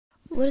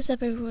What is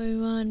up,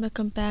 everyone?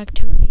 Welcome back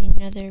to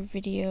another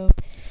video.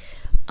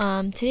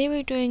 Today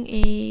we're doing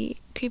a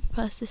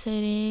creepypasta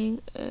setting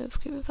of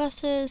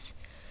creepypastas,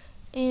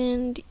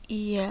 and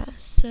yeah,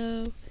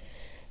 so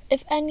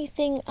if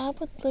anything, I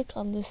would click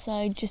on this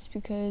side just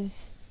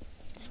because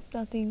it's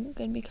nothing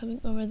gonna be coming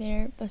over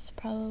there, but it's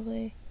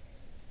probably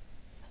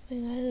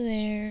coming out of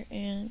there,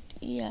 and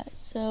yeah,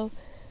 so.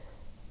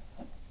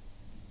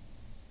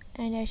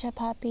 And there's a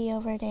puppy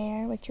over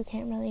there, which you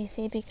can't really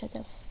see because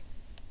of.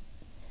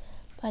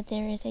 But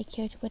there is a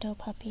cute little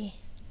puppy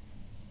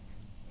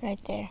right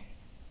there.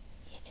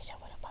 It's just a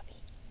little puppy.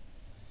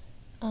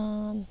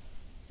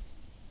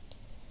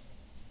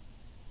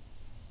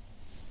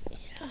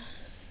 Yeah.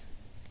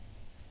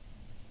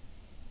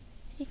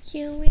 A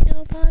cute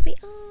little puppy.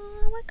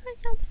 Oh my god,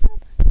 so little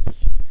puppy.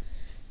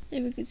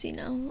 There we can see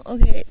now.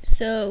 Okay,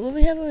 so what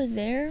we have over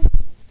there,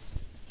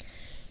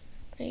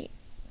 right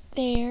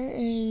there,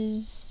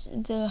 is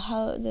the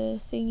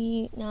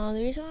thingy. Now, the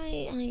reason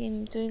why I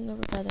am doing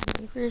over by the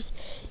neighbors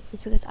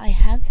is because I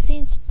have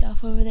seen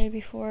stuff over there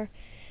before.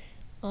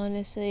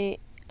 Honestly,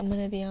 I'm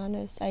gonna be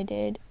honest, I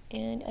did,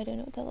 and I don't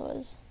know what that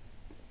was.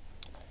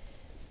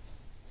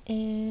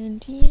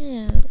 And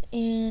yeah,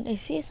 and I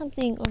see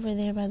something over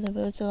there by the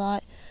boats a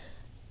lot,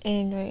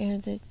 and right here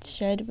the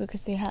shed,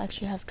 because they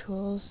actually have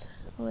tools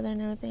over there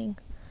and everything.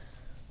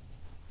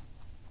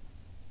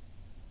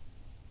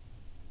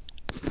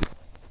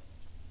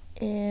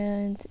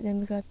 And then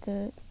we got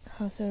the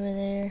house over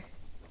there.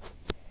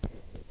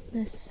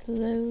 Let's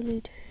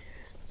slowly turn.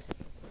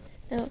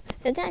 No,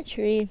 in that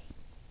tree,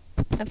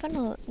 I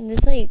found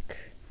there's like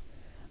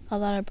a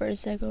lot of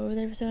birds that go over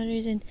there for some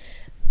reason,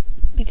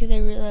 because I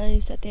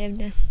realized that they have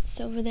nests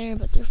over there,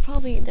 but they're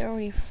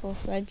already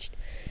full-fledged.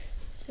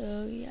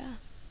 So yeah.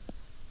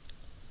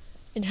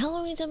 And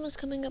Halloween's almost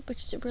coming up,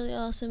 which is really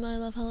awesome. I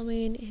love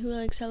Halloween. Who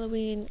likes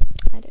Halloween?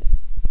 I do.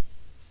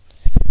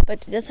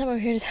 But that's not what we're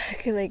here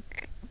to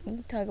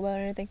talk about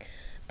or anything.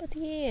 But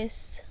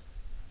yes,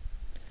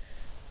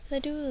 I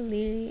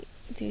do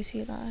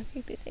see a lot of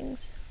creepy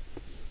things.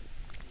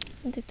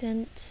 The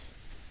tent.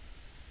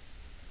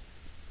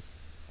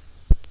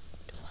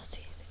 Do I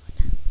see anything right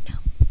now? No.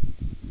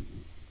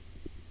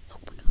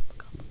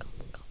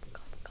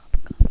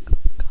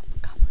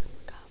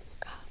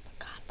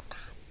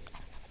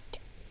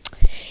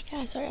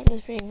 Yeah, sorry, I'm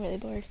just being really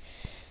bored.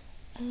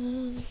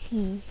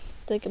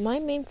 Like, my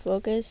main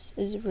focus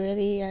is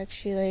really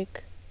actually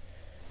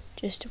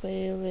just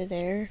way over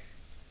there.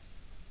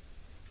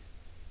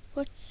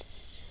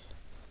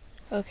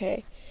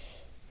 Okay.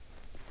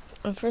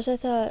 At first I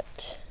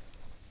thought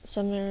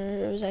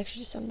it was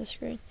actually just on the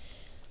screen.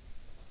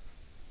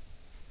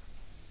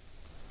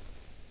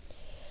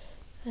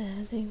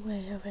 I think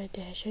way over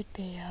there should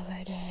be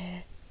over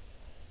there.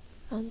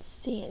 I don't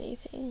see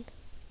anything.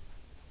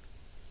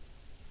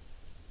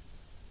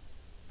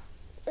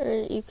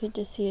 Or you could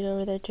just see it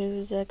over there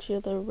too. There's actually a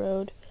little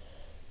road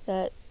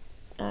that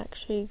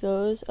actually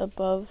goes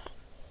above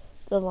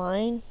the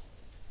line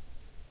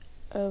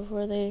of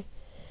where they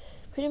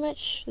pretty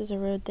much, there's a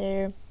road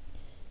there,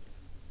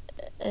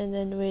 and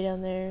then way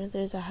down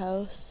there's a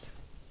house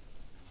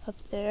up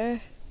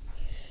there,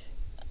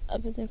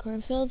 up in the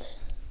cornfield,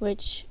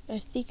 which I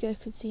think you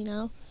could see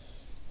now.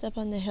 It's up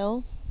on the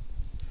hill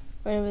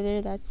right over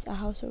there. That's a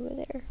house over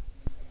there.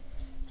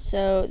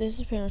 So this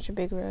is pretty much a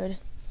big road.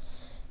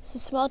 It's a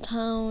small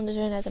town. There's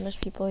really not that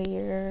much people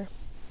here.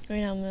 Right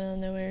now I'm in the middle of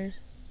nowhere.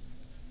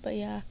 But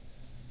yeah,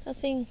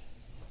 nothing.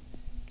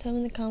 Tell me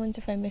in the comments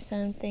if I missed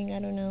something. I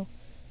don't know.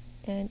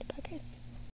 And bye guys.